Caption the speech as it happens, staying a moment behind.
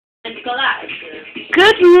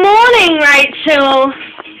Good morning, Rachel.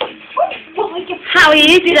 How are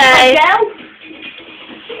you today?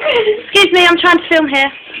 Excuse me, I'm trying to film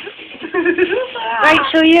here.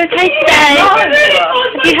 Rachel, are you okay today?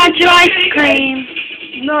 Have you had your ice cream?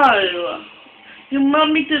 No. Your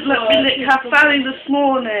mummy didn't let me lick her fanny this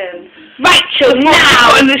morning. Rachel, Now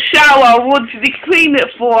now! in the shower, I wanted to clean it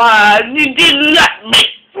for her, and you didn't let me.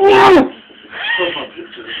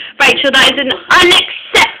 Rachel, that is an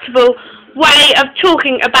unacceptable way of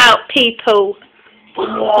talking about people.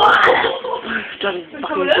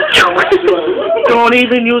 Don't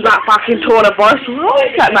even use that fucking tone of voice.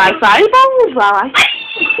 Look at my eyeballs, right?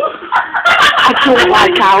 I don't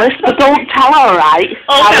like Alice, but don't tell her, right? Okay.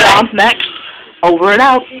 Carry on, next. Over and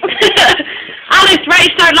out. Alice,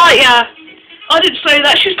 Rach don't like ya. I didn't say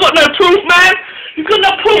that. She's got no proof, man. You've got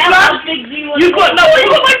no proof, man. You've got no proof.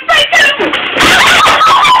 My face.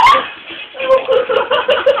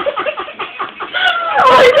 Oh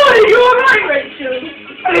my God, are you alright, Rachel?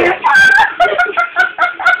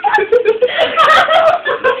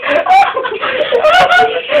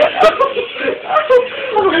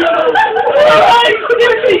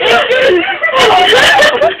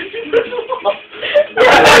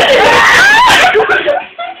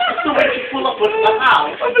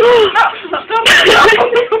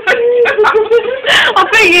 I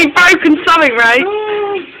think you've broken something, Ray.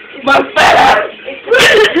 My face!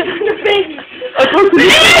 I broke it.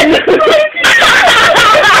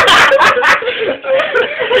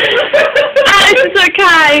 Alice, it's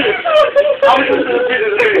okay.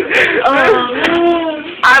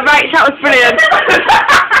 Rach, that was brilliant.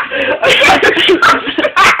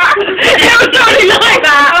 It was only like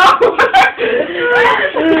that.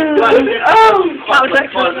 That was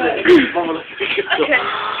excellent. Okay.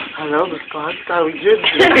 Hello, Miss Clark. How are you?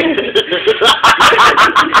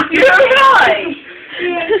 You're right.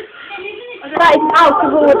 That is out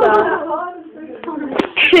of order.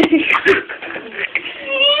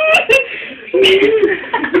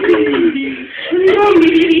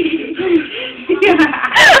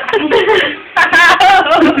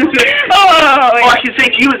 Oh, I should say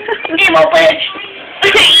to you, emo bitch!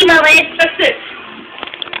 Emo bitch! That's it.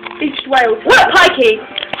 East Wales. What, Pikey?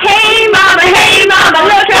 Hey mama,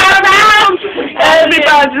 look around!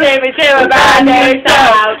 Everybody's living to a brand new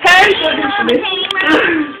sound.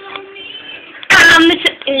 I'm the...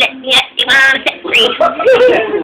 Yeah, you wanna set free.